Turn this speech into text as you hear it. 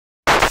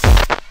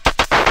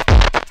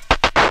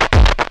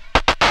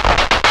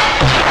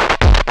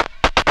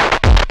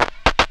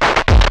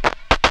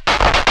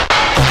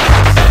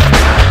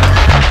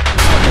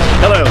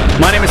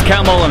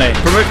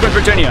Richmond,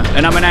 Virginia,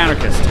 and I'm an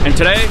anarchist. And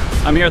today,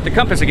 I'm here at the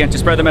Compass again to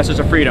spread the message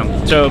of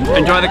freedom. So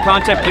enjoy the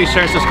content, please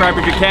share and subscribe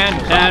if you can,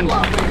 and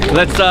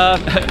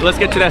let's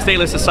get to that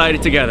stateless society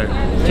together.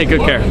 Take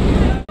good care.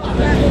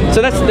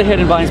 So that's the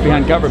hidden violence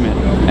behind government,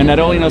 and that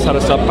only knows how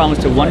to solve problems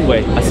to one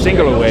way, a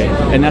singular way,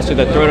 and that's through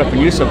the throw up and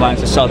use of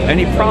violence to solve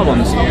any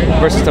problems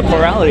versus the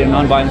plurality of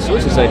non-violent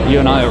solutions that you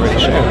and I already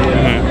share.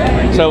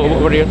 Mm-hmm. So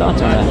what are your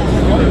thoughts on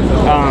that?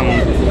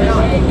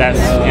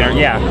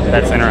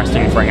 That's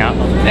interesting to bring up.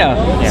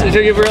 So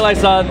you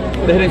realize the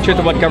hidden truth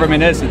of what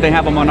government is that they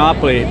have a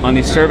monopoly on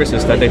these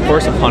services that they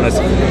force upon us,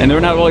 and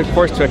they're not really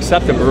forced to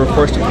accept them, but we're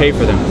forced to pay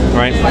for them,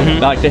 right?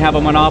 Mm-hmm. Like they have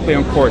a monopoly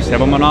on courts, they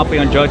have a monopoly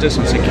on judges,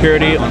 on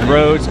security, on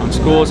roads, on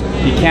schools.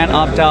 You can't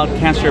opt out,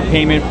 cancel your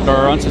payment,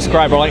 or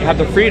unsubscribe, or like have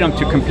the freedom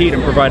to compete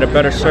and provide a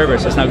better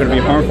service that's not going to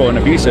be harmful and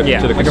abusive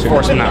to the consumer.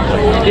 Forced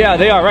monopoly. Yeah,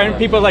 they are, right? And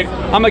people are like,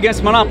 I'm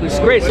against monopolies.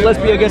 Great, so let's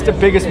be against the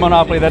biggest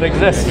monopoly that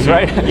exists,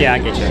 right? Yeah, I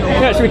get you.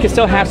 Yeah, so we can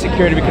still have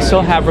security, we can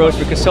still have roads,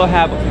 we can still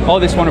have all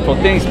these wonderful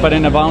things, but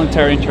in a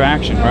voluntary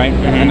interaction, right?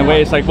 Mm-hmm. And the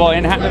way it's like, well,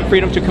 and have the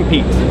freedom to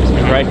compete,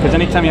 right? Because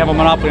anytime you have a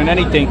monopoly on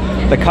anything,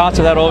 the cost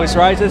of that always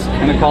rises,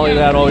 and the quality of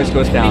that always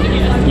goes down.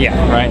 Yeah.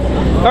 Right?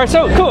 All right,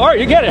 so cool. All right,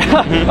 you get it.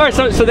 All right,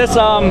 so this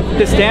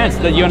stance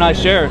that you and I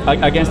share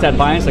against that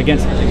violence,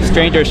 against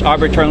strangers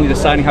arbitrarily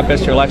deciding how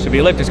best your life should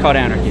be lived, is called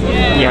anarchy.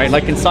 Yes. Right?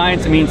 Like in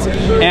science, it means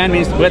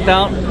means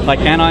without, like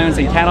anions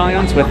and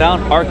cations, without.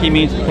 Archy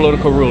means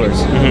political rulers.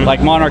 Mm-hmm.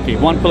 Like monarchy,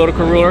 one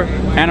political ruler.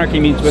 Anarchy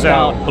means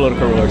without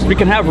political rulers. We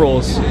can have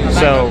rules.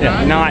 So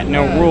not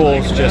no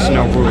rules, just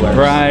no rulers.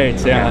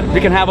 Right. Yeah. We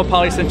can have a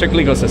polycentric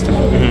legal system.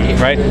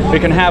 Mm-hmm. Right. We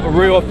can have a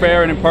real,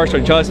 fair, and impartial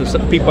justice.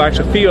 People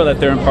actually feel that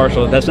they're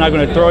impartial. That's not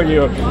going to throw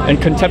you in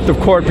contempt of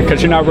court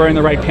because you're not wearing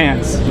the right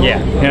pants.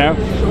 Yeah. You know.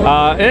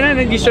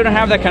 And you shouldn't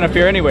have that kind of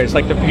fear anyways.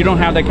 Like you don't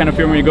have that kind of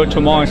fear when you go to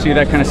a mall and see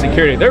that kind of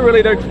security. They're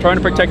really there trying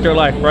to protect your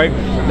life, right?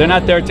 They're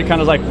not there to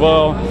kind of like,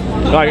 well,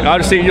 like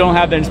obviously you don't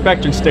have the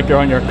inspection sticker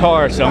on your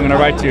car, so I'm going to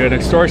write you an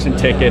extortion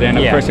ticket, and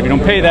of course if you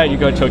don't pay that, you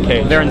go to a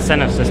cage. Their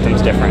incentive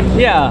system's different.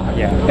 Yeah.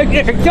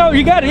 No,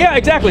 you got it. Yeah,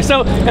 exactly.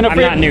 So, and I'm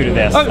not new to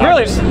this. Oh,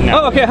 really?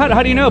 No. Oh, okay.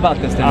 How do you know about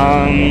this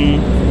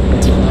then?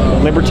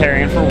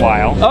 Libertarian for a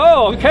while.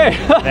 Oh, okay.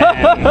 Then,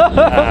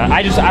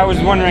 I was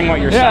wondering what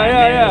your sign.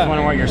 I was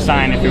wondering what your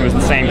sign, if it was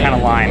the same kind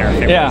of line, or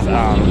if it was.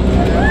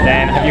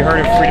 Then, have you heard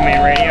of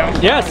Freedomain Radio?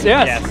 Yes.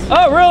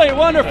 Oh, really?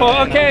 Wonderful.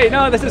 Okay.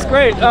 No, this is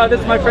great. This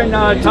is my friend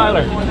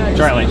Tyler.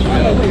 Charlie.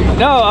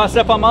 No,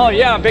 Stefan Molyneux.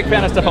 Yeah, I'm a big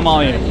fan of Stefan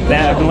Molyneux.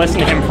 Then I've been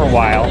listening to him for a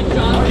while,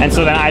 and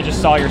so then I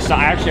just saw your sign.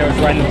 Actually, I was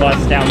riding the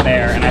bus down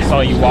there, and I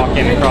saw you walk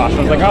in across.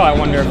 I was like, oh, I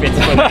wonder if it's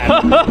for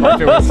that, or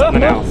if it was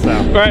something else. So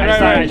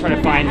I try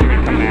to find you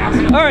and come and ask.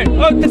 All right.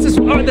 Oh, this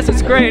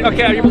is great.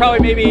 Okay, you're probably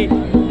maybe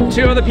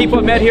two other people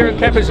I've met here on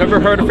campus who ever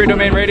heard of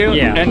Freedomain Radio.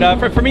 Yeah.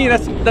 And for me,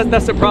 that's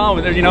the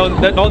problem. You know,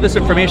 that all this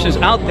information is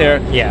out there.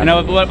 Yeah. You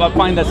know, what I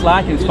find that's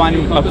lacking is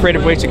finding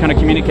creative ways to kind of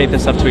communicate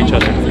this stuff to each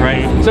other.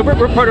 Right. So we're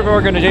part of an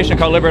organization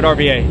called Liberate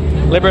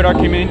RVA. Liberate our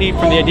community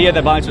from the idea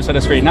that violence will set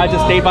us free. Not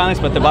just state violence,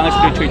 but the violence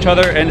we do to each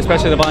other, and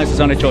especially the violence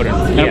on the children.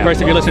 And of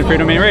course, if you listen to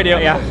Freedomain Radio,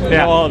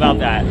 know all about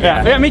that.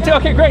 Yeah, me too.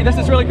 Okay, great. This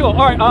is really cool.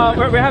 All right,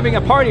 we're having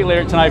a party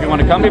later tonight. If you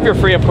want to come, if you're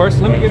free, of course.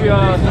 Let me give you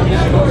a.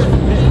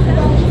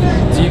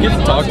 Do you get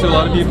to talk to a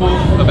lot of people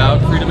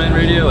about Freedomain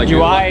Radio? Like, do a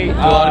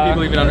lot of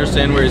people even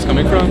understand where he's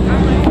coming from?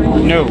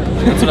 No.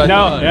 That's what I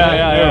thought.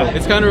 Yeah.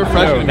 It's kind of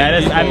refreshing. No,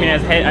 that is, I mean,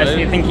 as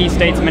I think he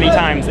states many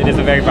times, it is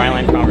a very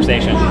violent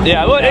conversation.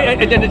 Yeah, well,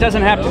 it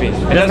doesn't have to be.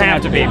 It doesn't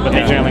have to be, but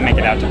they generally make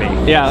it out to be.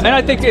 Yeah, and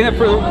I think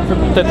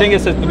the thing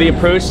is that the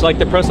approach like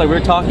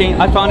we're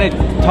talking, I found it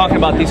talking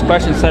about these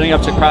questions, setting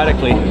up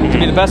Socratically, to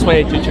be the best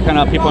way to kind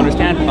of people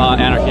understand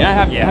anarchy. I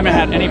haven't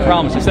had any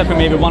problems, except for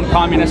maybe one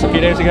communist a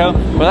few days ago,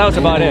 but that was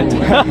about it.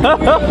 I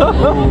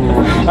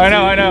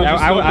know.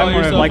 I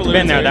would have liked to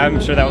been there. I'm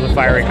sure that was a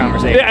fiery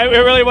conversation. Yeah,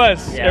 it really was.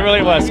 Yeah. It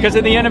really was. Because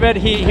at the end of it,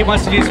 he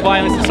wants to use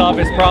violence to solve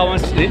his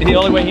problems. The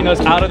only way he knows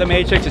out of the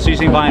matrix is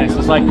using violence.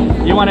 It's like,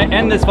 you want to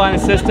end this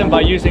violent system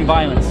by using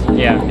violence.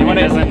 Yeah, it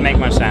doesn't make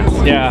much sense.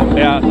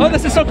 Yeah. Oh,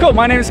 this is so cool.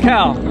 My name is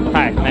Cal.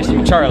 Hi, nice to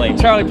meet you. Charlie.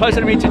 Charlie, pleasure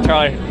to meet you,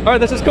 Charlie. All right,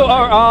 this is cool.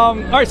 All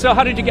right, so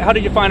how did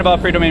you find about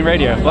Freedomain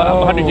Radio?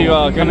 How did you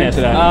come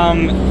into that?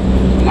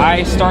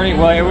 I started.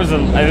 Well, it was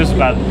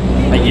about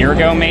a year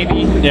ago,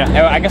 maybe.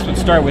 Yeah. I guess what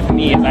started with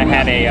me is I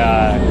had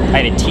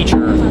a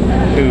teacher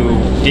who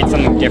did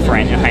something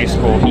different in high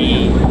school.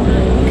 He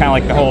kind of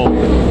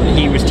like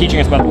he was teaching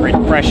us about the Great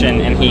Depression,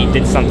 and he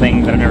did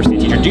something that I've never seen a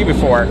teacher do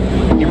before.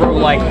 He wrote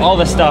like all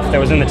the stuff that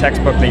was in the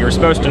textbook that you were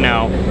supposed to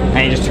know, and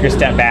he just took a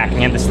step back, and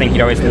he had this thing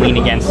he'd always lean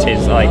against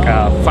his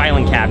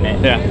filing cabinet.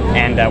 Yeah.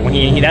 And when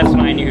that's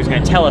when I knew he was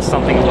going to tell us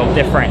something a little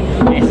different.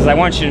 And he says, I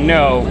want you to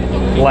know,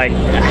 like,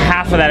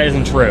 half of that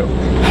isn't true.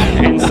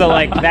 And so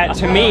like that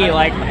to me, it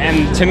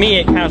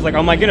kind of was like,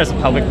 oh my goodness, a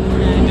public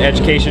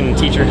education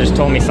teacher just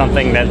told me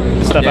something that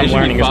the stuff I'm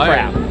learning is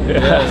crap.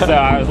 So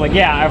I was like,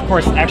 yeah, of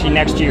course. Actually,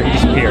 next year he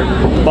disappeared.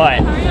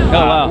 But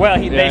well,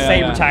 they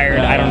say retired.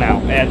 I don't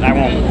know.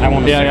 I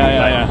won't.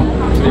 Yeah.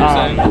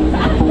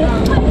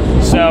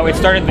 So it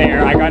started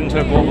there. I got into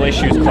a global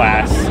issues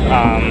class,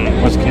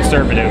 was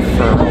conservative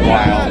for a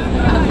while,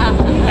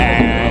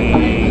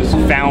 and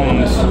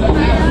found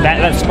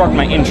that sparked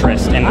my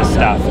interest in this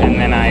stuff. And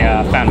then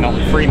I found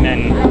Milton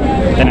Friedman,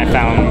 then I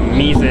found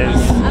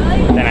Mises,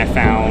 then I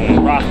found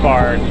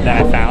Rothbard, then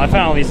I found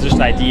all these just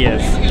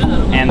ideas.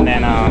 And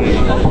then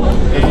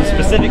there's a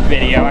specific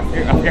video, I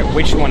forget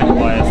which one it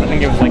was. I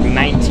think it was like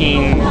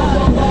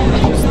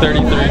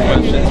 33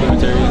 questions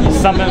libertarians.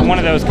 Something, one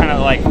of those kind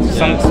of like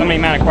so many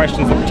amount of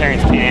questions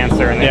libertarians can't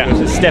answer, and then it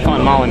was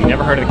Stefan Molin.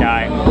 Never heard of the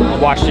guy.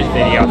 Watched his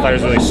video. I thought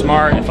it was really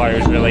smart. I thought it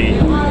was really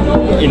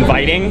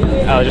inviting,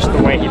 just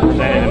the way he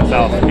presented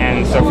himself,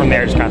 and so from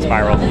there it just kind of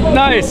spiraled.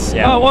 Nice.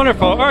 Yeah. Oh,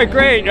 wonderful. All right,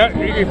 great. You're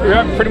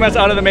pretty much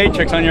out of the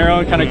matrix on your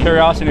own kind of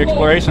curiosity and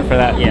exploration for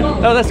that. Yeah.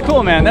 Oh, that's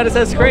cool, man.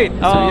 That's great. So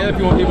yeah, if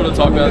you want people to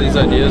talk about these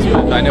ideas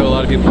with, I know a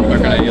lot of people are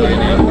kind of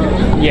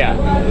alienated.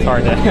 Yeah, it's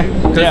hard to.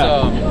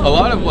 Because a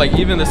lot of like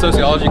even the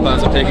sociology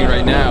class I'm taking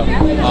right now,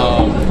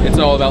 it's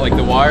all about like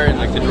the wire and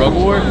like the drug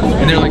war,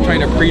 and they're like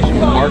trying to preach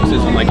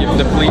Marxism. Like if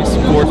the police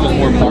force was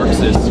more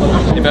Marxist,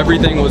 if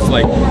everything was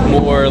like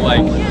more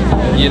like,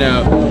 you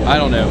know, I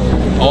don't know,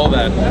 all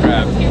that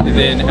crap,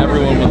 then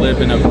everyone would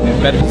live in a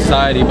better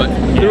society. But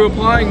through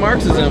applying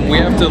Marxism, we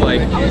have to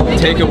like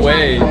take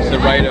away the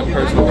right of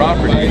personal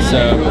property.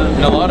 So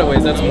in a lot of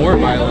ways, that's more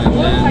violent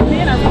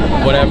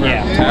than whatever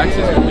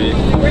taxes would be.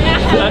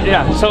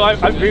 So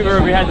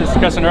we had this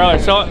discussion earlier.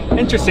 So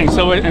interesting.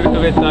 So with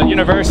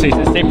universities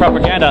and state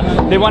propaganda,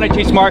 they want to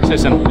teach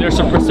Marxism. There's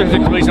a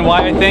specific reason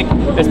why, I think.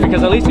 It's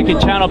because at least you can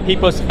channel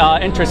people's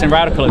interest in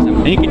radicalism,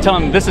 and you can tell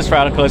them this is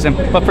radicalism.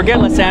 But forget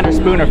Lysander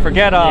Spooner,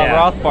 forget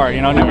Rothbard.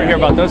 You know, never hear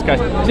about those guys.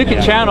 So you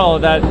can channel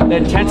the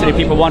intensity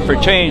people want for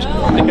change.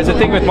 Because the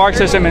thing with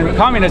Marxism and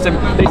communism,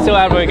 they still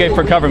advocate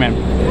for government.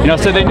 You know,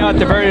 so they know at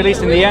the very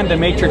least in the end the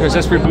matrix will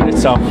just reboot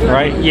itself,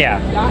 right?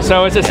 Yeah.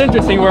 So it's just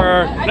interesting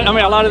where, I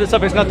mean, a lot of this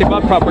stuff is nothing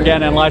but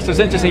propaganda in life. So it's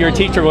interesting your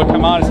teacher will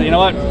come on and say, you know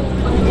what,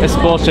 it's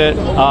bullshit.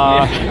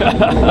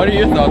 What are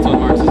your thoughts on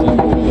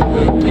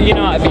Marxism? You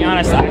know, to be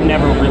honest, I've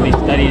never really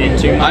studied it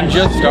too much. I'm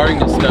just starting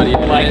to study it.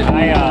 Like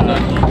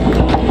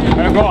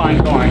go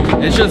on.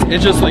 It's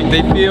just like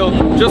they feel,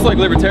 just like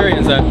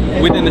libertarians, that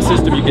within the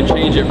system you can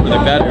change it for the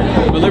better.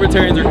 But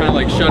libertarians are kind of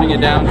like shutting it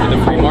down for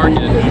the free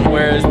market,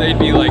 whereas they'd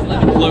be like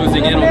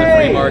closing in on the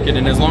free market.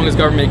 And as long as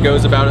government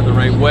goes about it the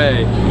right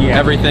way,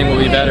 everything will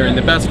be better. And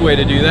the best way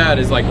to do that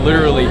is like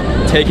literally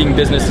taking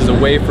businesses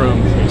away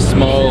from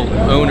small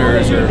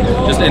owners or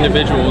just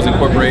individuals and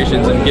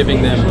corporations and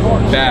giving them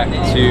back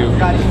to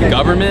the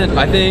government.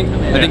 I think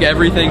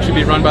everything should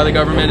be run by the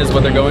government is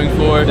what they're going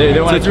for.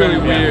 So it's really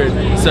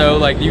weird. So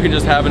like you can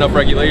just have enough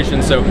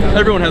regulations so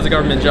everyone has a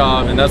government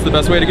job, and that's the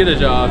best way to get a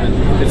job, and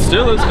it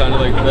still is kind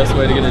of like the best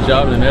way to get a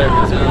job in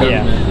America is through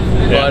government.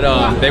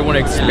 But they want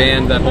to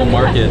expand that whole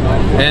market,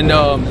 and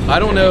I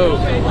don't know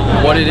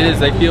what it is.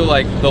 They feel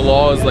like the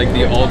law is like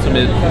the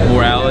ultimate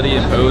morality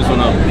imposed on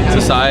a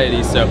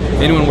society, so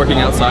anyone working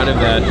outside of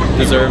that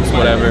deserves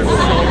whatever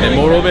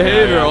immoral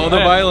behavior, all the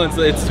violence.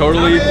 It's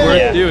totally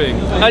worth doing.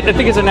 I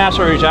think it's a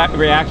natural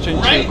reaction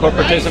to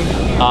corporatism.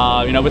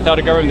 You know, without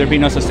a government, there'd be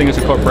no such thing as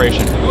a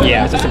corporation.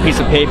 Yeah, it's just a piece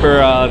of paper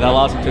that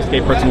allows them to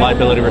escape personal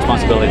liability and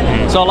responsibility.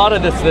 So a lot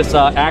of this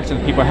action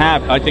that people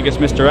have, I think, is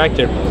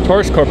misdirected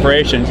towards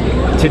corporations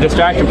to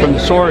distract them from the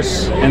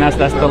source, and that's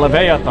the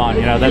Leviathan.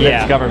 You know,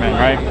 that's government,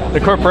 right? The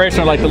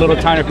corporation are like the little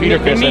tiny feeder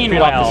fish that feed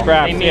off the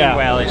scraps. They mean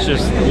well. It's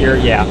just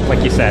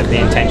like you said, the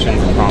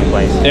intention's in the wrong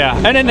place. Yeah,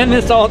 and then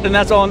that's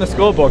all in the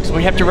school books.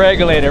 We have to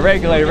regulate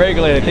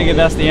it, thinking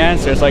that's the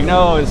answer. It's like,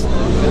 no,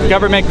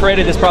 government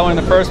created this problem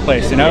in the first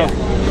place. You know.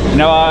 You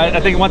know, I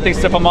think one thing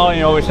Stefan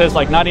Molin always says,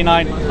 like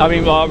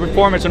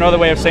reform is another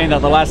way of saying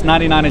that the last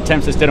 99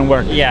 attempts just didn't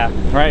work. Yeah.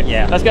 Right?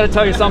 Yeah. That's got to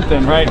tell you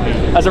something, right?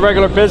 As a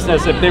regular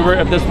business, if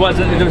this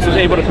was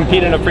able to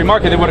compete in a free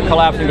market, they would have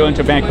collapsed and go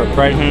into bankrupt,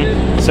 right?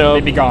 So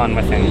they'd be gone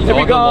within. They'd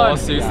be gone.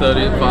 Lawsuits that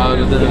it filed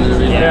within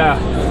everything.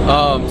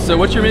 Yeah. So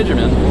what's your major,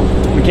 man?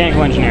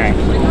 Mechanical engineering.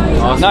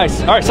 Awesome. Nice.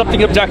 All right,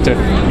 something objective.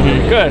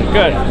 Good.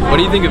 What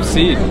do you think of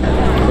SEED?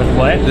 With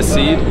what? The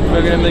SEED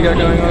program they got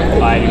going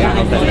on? I do not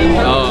know what that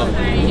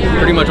is.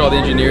 Pretty much all the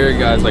engineering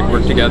guys like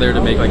work together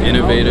to make like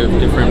innovative,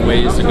 different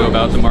ways to go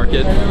about the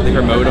market. They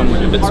promote them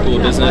with the School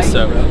of Business.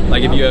 So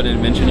like if you had an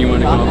invention you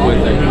want to come up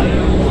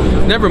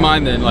with, never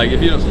mind then. Like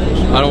if you don't,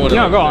 I don't want to.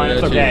 No, go on.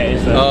 It's okay.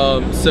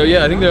 So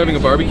yeah, I think they're having a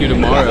barbecue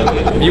tomorrow.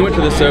 If you went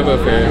to the Sovo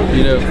Fair,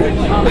 you know.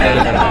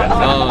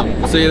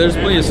 So yeah, there's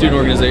plenty of student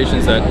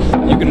organizations that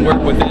you can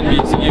work within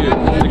VCU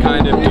to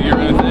kind of do your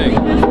own thing.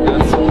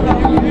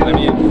 I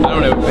mean, I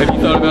don't know. Have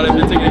you thought about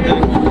inventing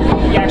anything?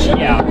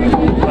 Actually,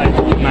 but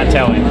I'm not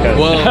telling.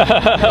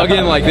 Well,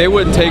 again, like they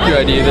wouldn't take your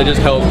idea; they just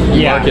help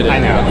market it. I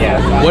know.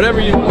 Yeah. Whatever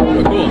you.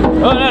 Cool.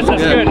 Oh, that's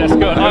good. That's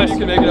good. I hope you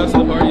can make it out to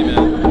the party,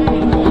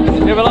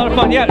 man. We have a lot of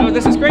fun. Yeah,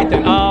 this is great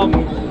then.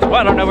 Well,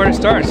 I don't know where to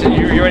start. So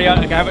you already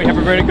have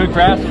a very good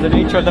grasp of the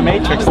nature of the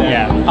matrix there.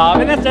 Yeah.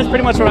 And that's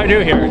pretty much what I do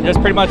here. Just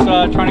pretty much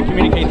trying to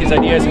communicate these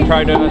ideas and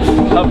try to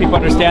help people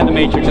understand the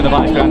matrix of the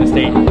violence behind the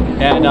state.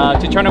 And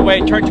to turn to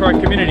our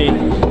community,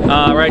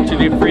 right, to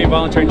the free and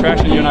voluntary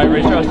interaction you and I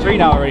already, 3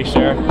 now already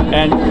share,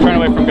 and turn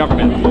away from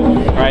government.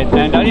 Right.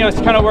 And you know,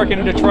 it's kind of working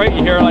in Detroit.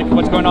 You hear like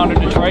what's going on in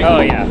Detroit. Oh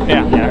yeah.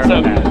 Yeah. I heard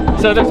about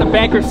that. So there's a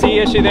bankruptcy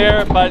issue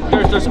there, but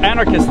there's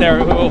anarchists there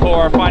who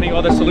are finding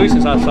other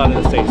solutions outside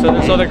of the state. So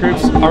there's other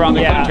groups around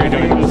the country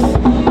doing this.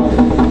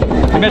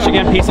 The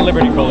Michigan Peace and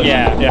Liberty Coalition.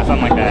 Yeah,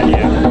 something like that.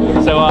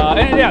 Yeah. So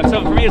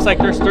so for me it's like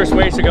there's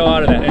ways to go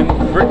out of that, and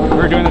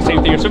we're doing the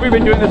same thing. So we've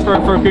been doing this for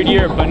a good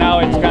year, but now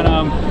it's kind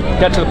of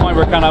got to the point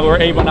where we're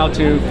able now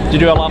to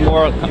do a lot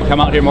more,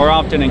 come out here more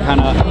often, and kind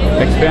of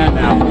expand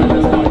now at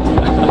this point.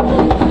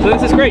 So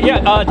this is great. Yeah,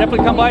 definitely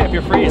come by if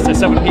you're free. It's at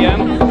 7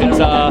 p.m. It's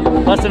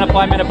less than a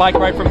 5-minute bike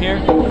ride from here.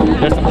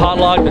 There's a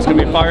potluck. There's going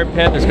to be a fire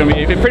pit. There's going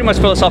to be pretty much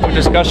philosophical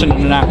discussion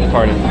and an after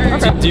party.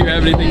 Okay. Do you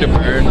have anything to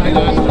burn?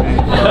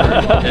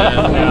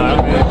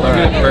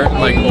 Burn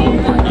like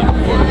old working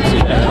boards.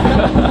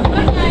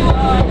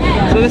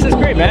 So this is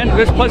great, man. It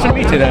was a pleasure to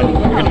meet you then.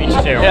 Good to meet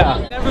you too.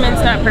 Yeah.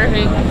 Government's not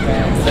perfect,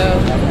 so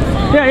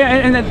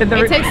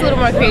it takes a little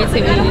more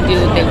creativity to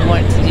do what they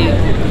want to do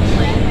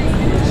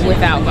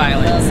without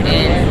violence,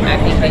 and I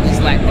think they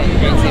just lack that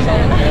creativity.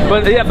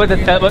 Okay,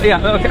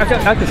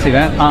 I can see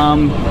that.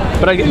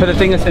 But the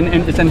thing is,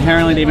 it's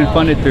inherently even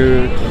funded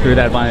through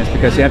that violence,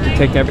 because you have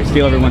to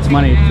steal everyone's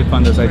money to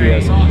fund those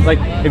ideas. Like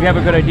if you have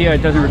a good idea,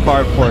 it doesn't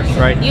require force,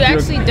 right? You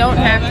actually don't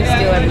have to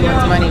steal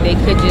everyone's money. They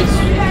could just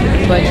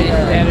budget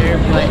better,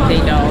 but they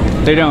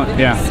don't. They don't,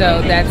 yeah.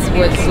 So that's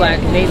what's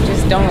like. They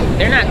just don't.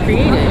 They're not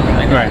creative.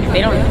 Right.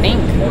 They don't think.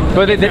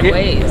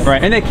 Ways.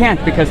 Right, and they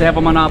can't because they have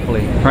a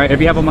monopoly, right?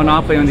 If you have a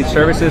monopoly on these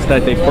services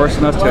that they force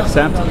us to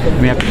accept,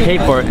 and we have to pay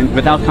for it, and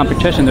without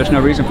competition, there's no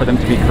reason for them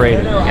to be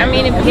creative. I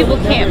mean, if people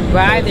can't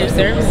buy their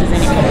services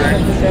anymore,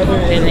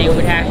 then they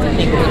would have to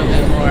think a little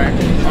bit more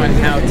on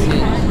how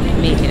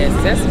to make it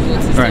accessible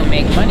to still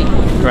make money.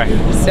 Right.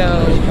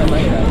 So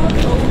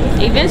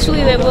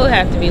eventually they will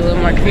have to be a little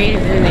more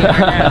creative than they are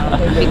now,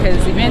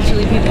 because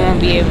eventually people won't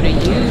be able to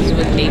use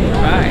what they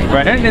provide.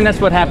 Right, and that's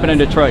what happened in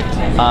Detroit.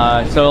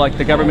 So like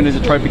the government in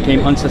Detroit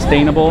became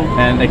unsustainable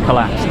and it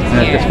collapsed.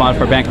 And it's filed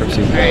for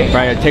bankruptcy.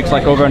 Right. It takes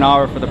like over an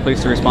hour for the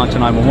police to respond to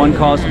 911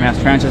 calls, mass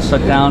transit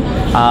shut down.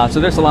 So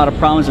there's a lot of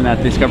problems in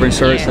that. This government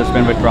service has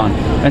been withdrawn.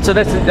 And so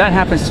that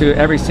happens to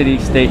every city,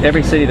 state,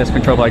 every city that's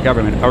controlled by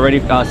government. Already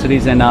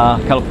cities in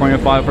California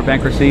filed for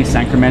bankruptcy,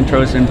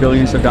 Sacramento's in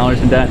billions of dollars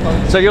in debt.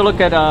 So you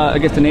look at I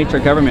guess the nature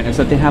of government is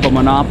that they have a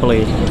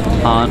monopoly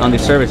on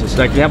these services.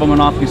 Like they have a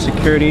monopoly on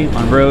security,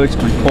 on roads,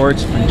 on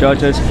courts, on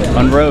judges,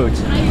 on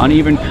roads, on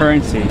even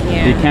currency.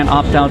 You can't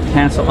opt out,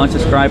 cancel,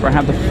 unsubscribe, or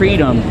have the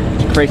freedom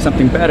to create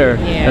something better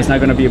that's not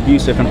going to be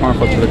abusive and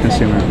harmful to the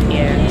consumer.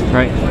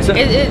 Right. So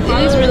it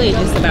is really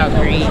just about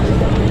greed,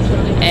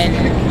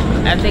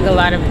 and I think a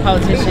lot of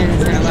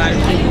politicians and a lot of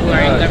people who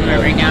are in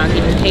government right now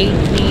getting paid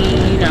to be,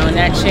 in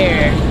that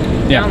chair.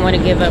 They don't want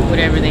to give up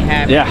whatever they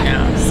have right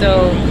now.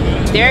 So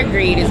their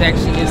greed is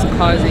actually just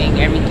causing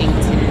everything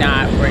to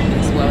not work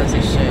as well as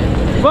it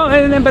should. Well,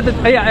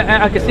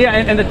 I guess,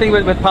 and the thing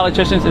with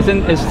politicians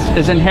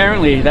is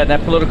inherently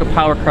that political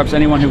power corrupts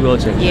anyone who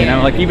wields it.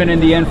 Like even in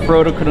the end,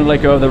 Frodo couldn't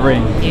let go of the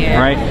ring.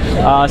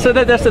 Right. So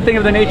that's the thing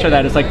of the nature of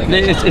that. It's like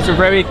it's a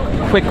very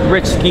quick,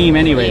 rich scheme,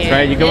 anyways.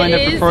 Right. You go in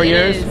there for 4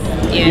 years.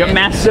 You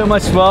amass so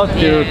much wealth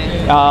through,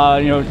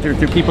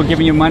 through people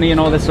giving you money and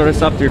all this sort of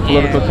stuff, through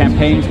political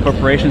campaigns,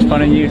 corporations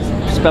funding you,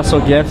 special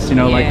gifts,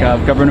 like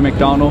Governor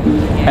McDonald.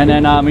 And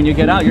then when you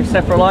get out, you're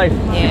set for life.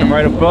 You can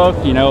write a book,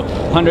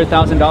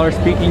 $100,000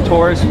 speaking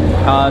tours.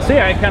 So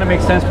it kind of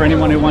makes sense for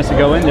anyone who wants to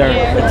go in there.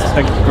 It's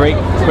a great,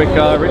 quick,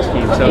 rich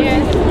scheme.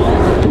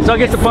 So I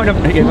guess the point of,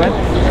 go ahead.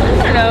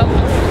 I don't know.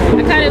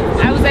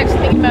 I was actually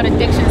thinking about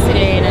addictions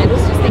today, and I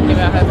was just thinking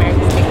about how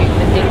Americans get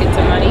addicted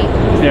to money.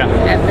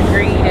 That the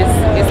greed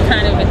is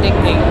kind of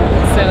addicting.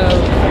 So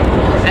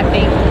I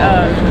think,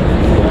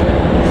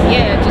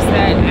 just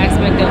that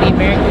aspect of the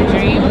American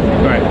dream,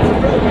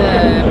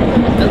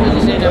 the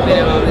illusion of it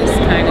all is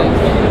kind of,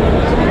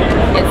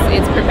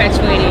 it's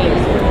perpetuating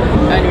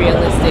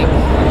unrealistic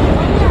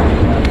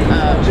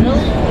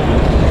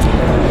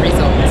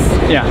results.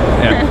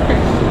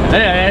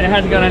 It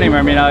hasn't gone anywhere.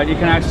 I mean, you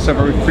can access it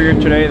for freer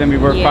today than we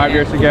were 5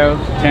 years ago,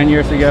 10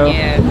 years ago.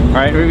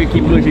 Right? We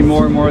keep losing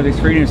more and more of these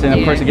freedoms, and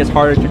of course it gets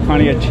harder to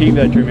kind of achieve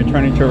that dream and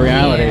turn into a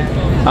reality.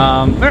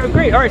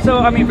 Great. All right.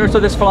 So so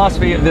this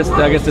philosophy,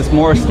 this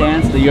moral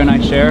stance that you and I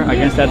share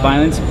against that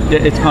violence,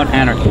 it's called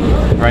anarchy,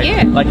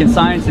 right? Like in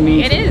science, it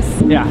means it is.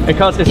 It's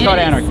called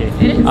anarchy.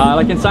 It is.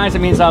 Like in science, it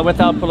means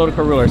without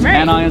political rulers.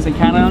 Anions and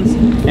cations.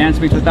 Ans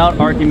means without.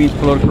 Archy means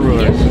political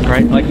rulers.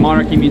 Right? Like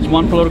monarchy means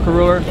one political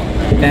ruler,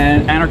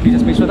 and anarchy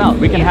just means without.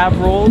 We can have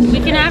rules. We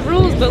can have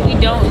rules, but we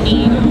don't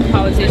need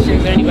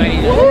politicians or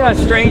anybody else.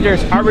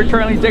 Strangers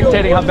arbitrarily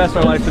dictating how best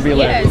our lives to be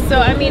lived. So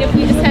I mean, if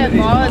we just had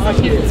laws and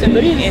people to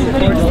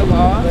enforce enforce the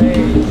law.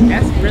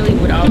 That's really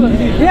what all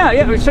it is.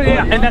 Yeah, so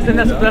and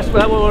that's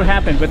what will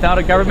happen. Without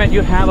a government,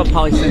 you have a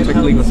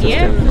polycentric legal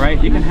system,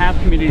 right? You can have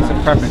communities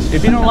of preference.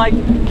 If you don't like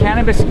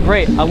cannabis,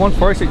 great. I won't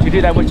force it to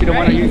do that what you don't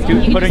want to use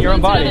to put in your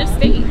own body.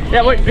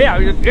 Yeah,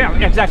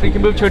 exactly. You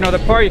can move to another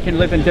part. You can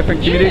live in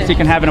different communities. You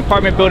can have an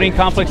apartment building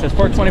complex that's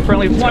 420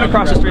 friendly. One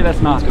across the street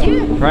that's not,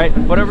 right?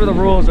 Whatever the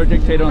rules are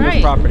dictated on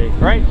this property,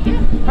 right?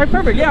 All right,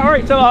 perfect. Yeah, all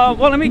right. So,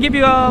 well, let me give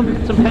you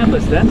some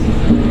pamphlets then.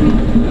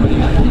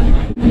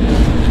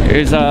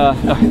 Here's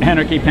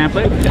Anarchy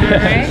pamphlet.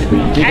 Right.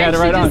 You got it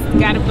right on. Just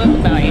got a book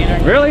about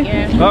anarchy. Really?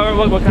 Yeah.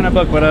 Oh, what kind of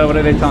book? What are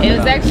they talking about? It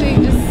was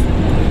actually just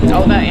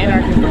all about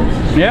anarchism.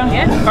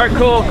 Yeah? All right,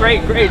 cool,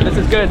 great. This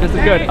is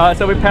good.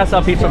 So we pass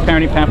out peaceful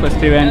parenting pamphlets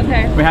too, and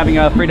we're having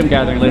a freedom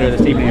gathering later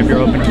this evening if you're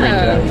open to read to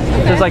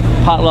that. So it's like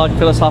potluck,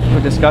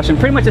 philosophical discussion.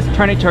 Pretty much just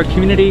turning to our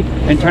community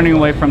and turning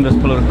away from those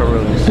political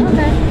rulers.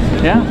 Okay.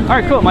 Yeah? All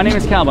right, cool. My name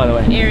is Cal, by the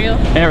way. Ariel.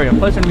 Ariel.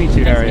 Pleasure to meet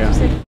you, Ariel.